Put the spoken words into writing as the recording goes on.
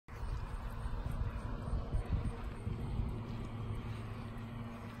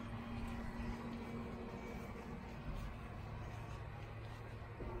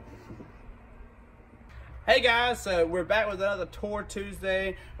Hey guys, so we're back with another Tour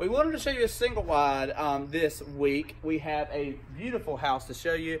Tuesday. We wanted to show you a single wide this week. We have a beautiful house to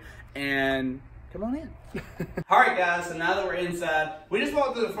show you, and come on in. All right guys, so now that we're inside, we just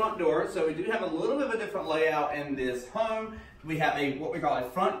walked through the front door, so we do have a little bit of a different layout in this home. We have what we call a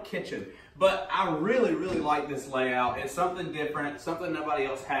front kitchen, but I really like this layout. It's something different, something nobody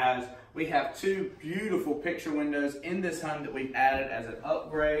else has. We have two beautiful picture windows in this home that we've added as an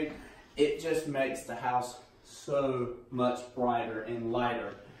upgrade. It just makes the house so much brighter and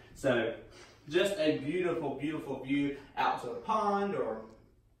lighter. So just a beautiful view out to a pond or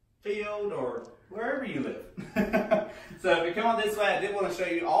field or wherever you live. So if you come on this way, I did want to show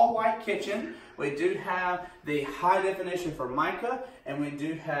you all white kitchen. We do have the high definition for mica, and we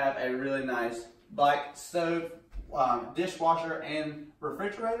do have a really nice black stove, dishwasher and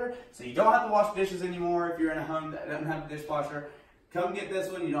refrigerator. So you don't have to wash dishes anymore if you're in a home that doesn't have a dishwasher. Come get this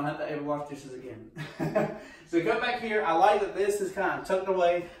one, you don't have to ever wash dishes again. So come back here. I like that this is kind of tucked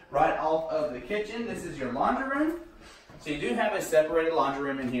away right off of the kitchen. This is your laundry room. So you do have a separated laundry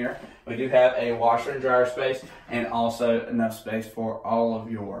room in here. We do have a washer and dryer space and also enough space for all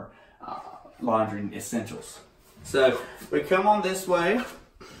of your laundry essentials. So we come on this way,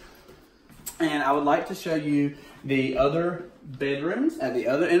 and I would like to show you the other bedrooms at the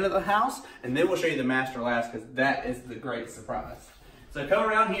other end of the house, and then we'll show you the master last because that is the great surprise. So come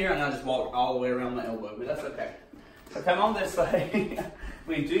around here, and I just walked all the way around my elbow, but that's okay. So come on this way.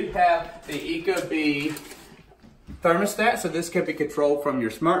 We do have the Ecobee thermostat, so this can be controlled from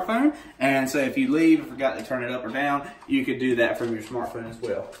your smartphone. And so if you leave and forgot to turn it up or down, you could do that from your smartphone as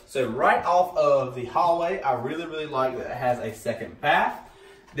well. So right off of the hallway, I really like that it has a second bath.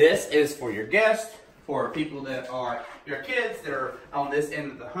 This is for your guests, for people that are your kids that are on this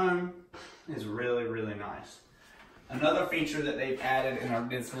end of the home. Is really nice. Another feature that they've added in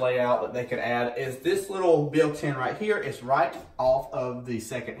this layout that they could add is this little built-in right here. It's right off of the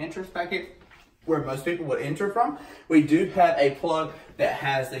second entrance bracket where most people would enter from. We do have a plug that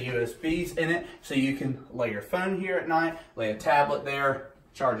has the USBs in it, so you can lay your phone here at night, lay a tablet there,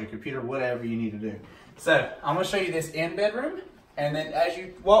 charge your computer, whatever you need to do. So I'm going to show you this in bedroom, and then as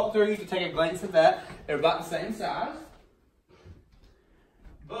you walk through, you can take a glance at that. They're about the same size.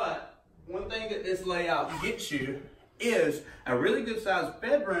 But one thing that this layout gets you is a really good sized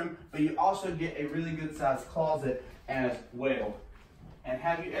bedroom, but you also get a really good sized closet as well. And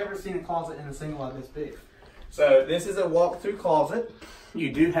have you ever seen a closet in a single wide this big? So this is a walk-through closet.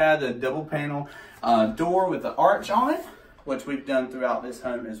 You do have the double panel door with the arch on it, which we've done throughout this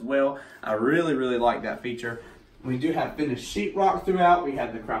home as well. I really like that feature. We do have finished sheetrock throughout. We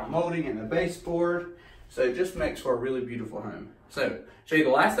have the crown molding and the baseboard. So it just makes for a really beautiful home. So show you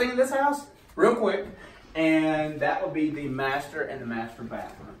the last thing in this house real quick, and that will be the master and the master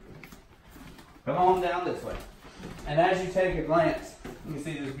bathroom. Come on down this way. And as you take a glance, you can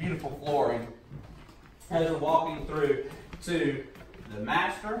see this beautiful flooring as we're walking through to the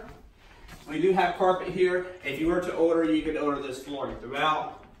master. We do have carpet here. If you were to order, you could order this flooring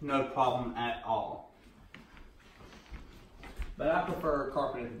throughout, no problem at all. But I prefer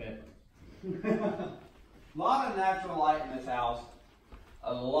carpet in bed. A lot of natural light in this house.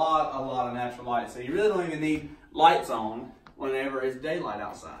 A lot of natural light. So you really don't even need lights on whenever it's daylight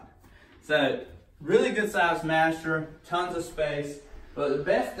outside. So really good sized master, tons of space. But the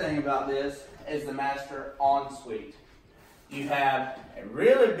best thing about this is the master ensuite. You have a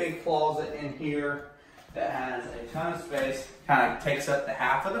really big closet in here that has a ton of space. Kind of takes up the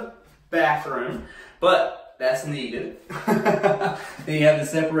half of the bathroom, but that's needed. Then you have the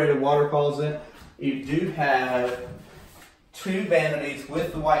separated water closet. You do have two vanities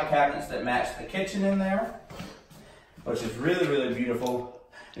with the white cabinets that match the kitchen in there, which is really beautiful.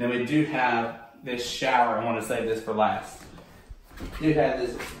 And then we do have this shower. I want to save this for last. You have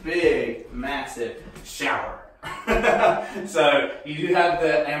this big, massive shower. So you do have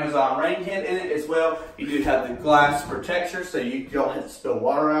the Amazon rain kit in it as well. You do have the glass protector so you don't have to spill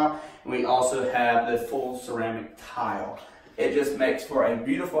water out. And we also have the full ceramic tile. It just makes for a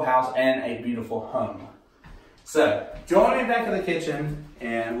beautiful house and a beautiful home. So join me back in the kitchen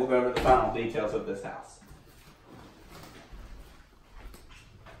and we'll go over the final details of this house.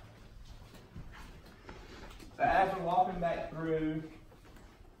 So as we're walking back through,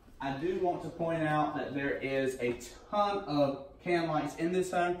 I do want to point out that there is a ton of can lights in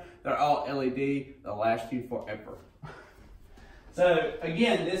this home. They're all LED. They'll last you forever. So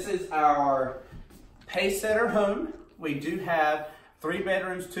again, this is our PACESETTER home. We do have 3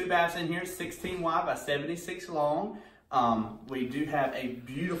 bedrooms, 2 baths in here, 16 wide by 76 long. We do have a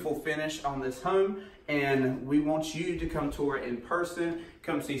beautiful finish on this home, and we want you to come tour it in person.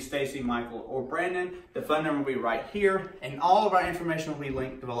 Come see Stacy, Michael, or Brandon. The phone number will be right here, and all of our information will be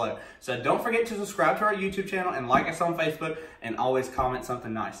linked below. So don't forget to subscribe to our YouTube channel and like us on Facebook, and always comment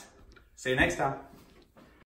something nice. See you next time.